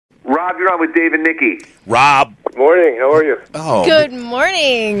Rob, you're on with Dave and Nikki. Rob. Good morning. How are you? Oh, Good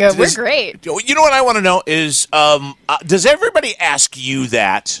morning. We're great. You know what I want to know is, does everybody ask you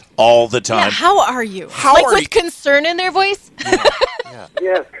that all the time? Yeah, how are you? How like are with you? concern in their voice?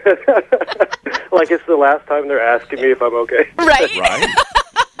 Yes. Like it's the last time they're asking me if I'm okay. Right? Right?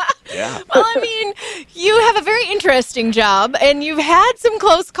 Yeah. Well, I mean, you have a very interesting job, and you've had some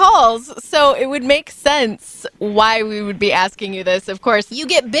close calls, so it would make sense why we would be asking you this. Of course, you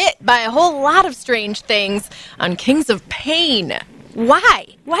get bit by a whole lot of strange things on Kings of Pain. Why?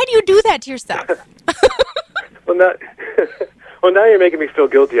 Why do you do that to yourself? Well, now you're making me feel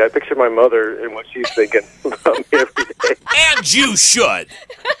guilty. I picture my mother and what she's thinking about me every day. And you should.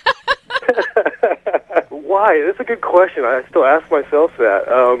 Why? That's a good question. I still ask myself that.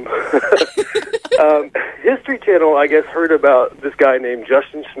 History Channel, I guess, heard about this guy named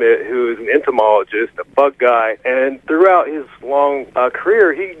Justin Schmidt, who is an entomologist, a bug guy, and throughout his long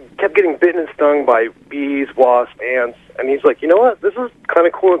career, he kept getting bitten and stung by bees, wasps, ants, and he's like, you know what? This is kind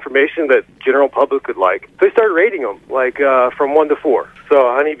of cool information that general public would like. So he started rating them, like from 1 to 4. So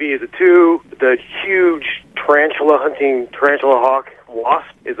a honeybee is a 2, the huge tarantula-hunting tarantula hawk wasp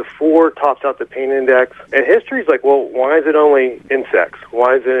is a 4, tops out the pain index. And history's like, well, why is it only insects?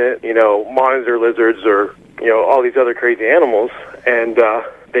 Why isn't it, monitor lizards or, all these other crazy animals? And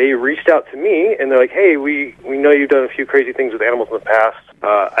they reached out to me, and they're like, hey, we know you've done a few crazy things with animals in the past.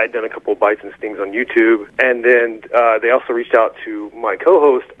 I'd done a couple of bites and stings on YouTube. And then they also reached out to my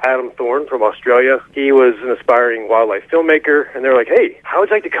co-host, Adam Thorne from Australia. He was an aspiring wildlife filmmaker, and they're like, hey, how would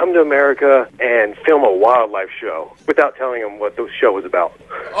you like to come to America and film a wildlife show without telling them what the show was about?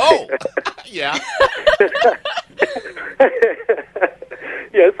 Oh, yeah.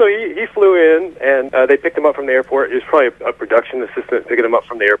 Yeah, so he flew in, and they picked him up from the airport. It was probably a production assistant picking him up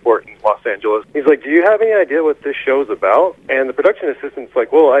from the airport in Los Angeles. He's like, do you have any idea what this show's about? And the production assistant's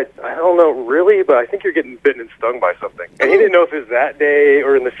like, well, I don't know really, but I think you're getting bitten and stung by something. And he didn't know if it was that day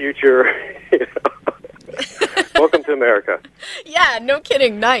or in the future. Welcome to America. Yeah, no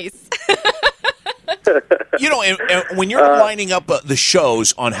kidding. Nice. And when you're lining up the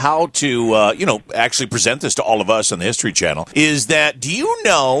shows on how to, actually present this to all of us on the History Channel, do you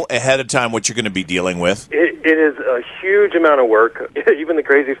know ahead of time what you're going to be dealing with? It is a huge amount of work. Even the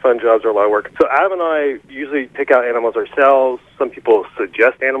crazy fun jobs are a lot of work. So Adam and I usually pick out animals ourselves. Some people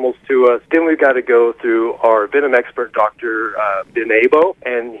suggest animals to us. Then we've got to go through our venom expert, Dr. Ben Abo,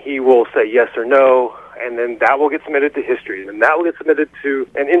 and he will say yes or no. And then that will get submitted to history, and that will get submitted to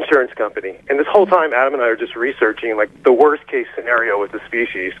an insurance company. And this whole time, Adam and I are just researching, like, the worst-case scenario with the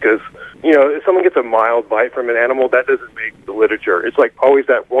species, because, if someone gets a mild bite from an animal, that doesn't make the literature. It's like always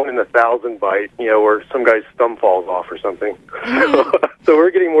that 1 in 1,000 bite, where some guy's thumb falls off or something. So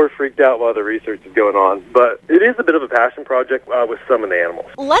we're getting more freaked out while the research is going on. But it is a bit of a passion project with some of the animals.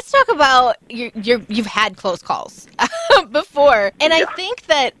 Let's talk about you've had close calls before, and I think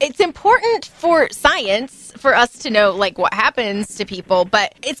that it's important for science for us to know, like, what happens to people,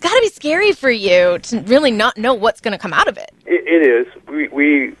 but it's got to be scary for you to really not know what's going to come out of it. It is.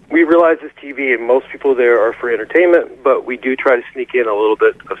 We realize it's TV, and most people there are for entertainment, but we do try to sneak in a little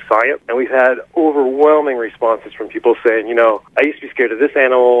bit of science. And we've had overwhelming responses from people saying, I used to be scared of this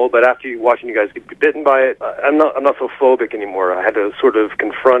animal, but after watching you guys get bitten by it, I'm not so phobic anymore. I had to sort of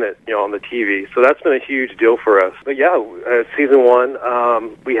confront it, on the TV. So that's been a huge deal for us. But yeah, season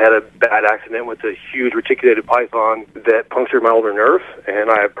 1, we had a bad accident with a huge reticulated python that punctured my ulnar nerve, and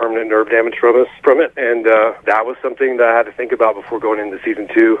I have permanent nerve damage from it. And that was something that I had to think about before going into season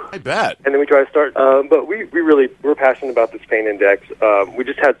 2. I bet. And then we try to start, but we're passionate about this pain index. We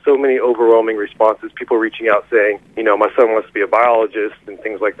just had so many overwhelming responses, people reaching out saying, my son wants to be a biologist and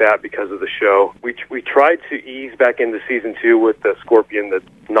things like that because of the show. We tried to ease back into season 2 with the scorpion that's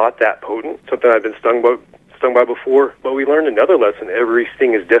not that potent, something I've been stung by before, but we learned another lesson. Every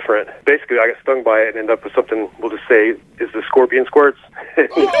sting is different. Basically, I got stung by it and ended up with something, we'll just say, is the scorpion squirts.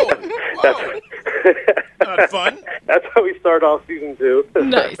 Oh, not fun. That's how we start off season 2.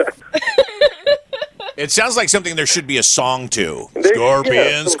 Nice. It sounds like something there should be a song to.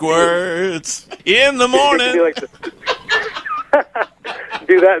 Scorpion squirts in the morning.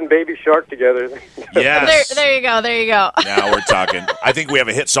 Do that and Baby Shark together. Yes. There you go. Now we're talking. I think we have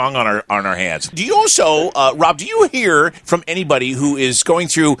a hit song on our hands. Do you also, Rob, do you hear from anybody who is going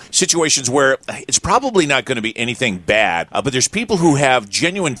through situations where it's probably not going to be anything bad, but there's people who have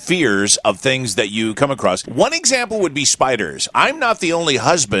genuine fears of things that you come across? One example would be spiders. I'm not the only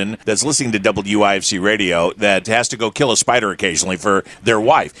husband that's listening to WIFC radio that has to go kill a spider occasionally for their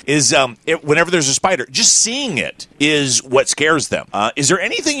wife. Whenever there's a spider, just seeing it is what scares them. Is there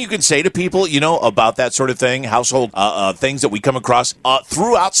anything you can say to people, about about that sort of thing, household things that we come across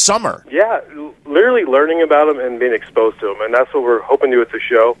throughout summer. Yeah, literally learning about them and being exposed to them, and that's what we're hoping to do with the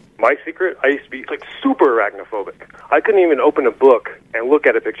show. My secret, I used to be like super arachnophobic. I couldn't even open a book and look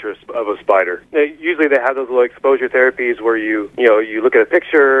at a picture of a spider. Now, usually they have those little exposure therapies where you look at a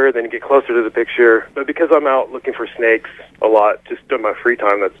picture, then you get closer to the picture. But because I'm out looking for snakes a lot, just in my free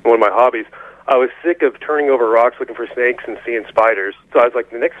time, that's one of my hobbies, I was sick of turning over rocks looking for snakes and seeing spiders. So I was like,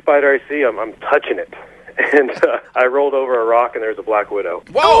 the next spider I see, I'm touching it. And I rolled over a rock, and there's a black widow.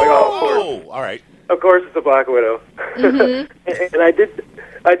 Whoa! Like, oh, of course. All right. Of course, it's a black widow. Mm-hmm. And I did.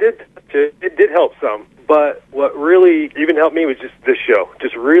 It did help some. But what really even helped me was just this show,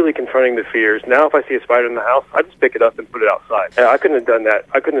 just really confronting the fears. Now, if I see a spider in the house, I just pick it up and put it outside. And I couldn't have done that.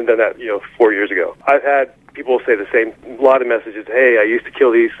 4 years ago. I've had people say the same, a lot of messages, hey, I used to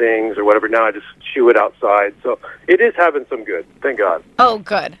kill these things or whatever, now I just shoo it outside. So it is having some good, thank God. Oh,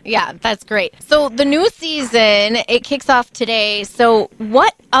 good. Yeah, that's great. So the new season, it kicks off today. So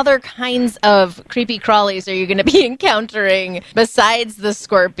what other kinds of creepy crawlies are you going to be encountering besides the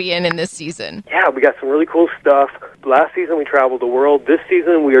scorpion in this season? Yeah, we got some really cool stuff. Last season we traveled the world. This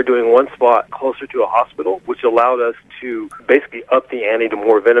season we are doing one spot closer to a hospital, which allowed us to basically up the ante to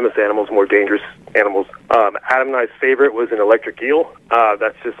more venomous animals, more dangerous animals. Adam and I's favorite was an electric eel.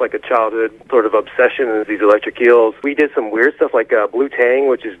 That's just like a childhood sort of obsession, is these electric eels. We did some weird stuff like blue tang,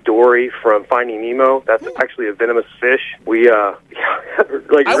 which is Dory from Finding Nemo. That's actually a venomous fish. We I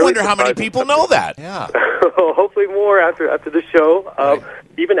really wonder how many people know that. Yeah. Hopefully more after the show. Right.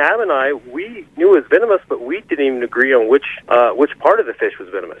 Even Adam and I, we knew it was venomous, but we didn't even agree on which part of the fish was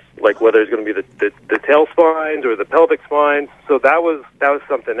venomous, like whether it's going to be the tail spines or the pelvic spines. So that was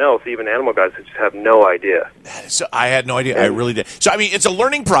something else. Even animal guys just have no idea. So I had no idea. I really did. So I mean, it's a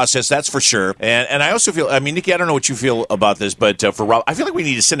learning process, that's for sure. And I also feel, I mean, Nikki, I don't know what you feel about this, but for Rob, I feel like we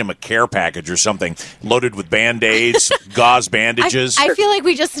need to send him a care package or something loaded with Band-Aids, gauze bandages. I feel like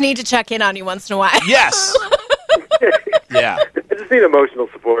we just need to check in on you once in a while. Yes. Yeah. I just need emotional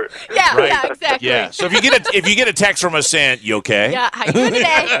support. Yeah, Right. yeah, exactly. Yeah. So if you get a text from us saying, "You okay?" Yeah, how you doing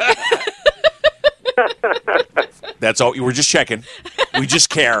today? That's all. We're just checking. We just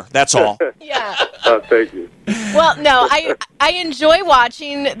care. That's all. Yeah. Thank you. Well, no, I enjoy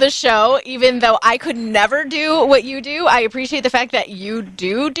watching the show, even though I could never do what you do. I appreciate the fact that you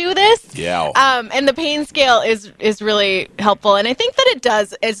do this. Yeah. And the pain scale is really helpful. And I think that it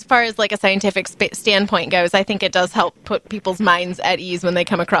does, as far as like a scientific standpoint goes, I think it does help put people's minds at ease when they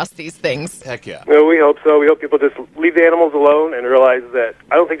come across these things. Heck yeah. Well, we hope so. We hope people just leave the animals alone and realize that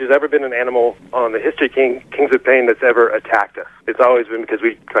I don't think there's ever been an animal on the History Kings of Pain that's ever attacked us. It's always been because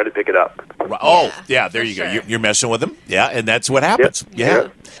we tried to pick it up. Oh, yeah, there for you go. sure. You're messing with them. Yeah, and that's what happens. Yep. Yeah. Yeah.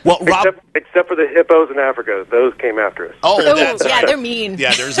 Well, Rob. Except for the hippos in Africa. Those came after us. Oh, Oh, that's yeah, right. they're mean.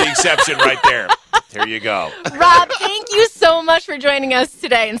 Yeah, there's the exception right there. There you go. Rob, thank you so much for joining us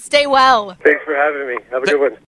today, and stay well. Thanks for having me. Have a good one.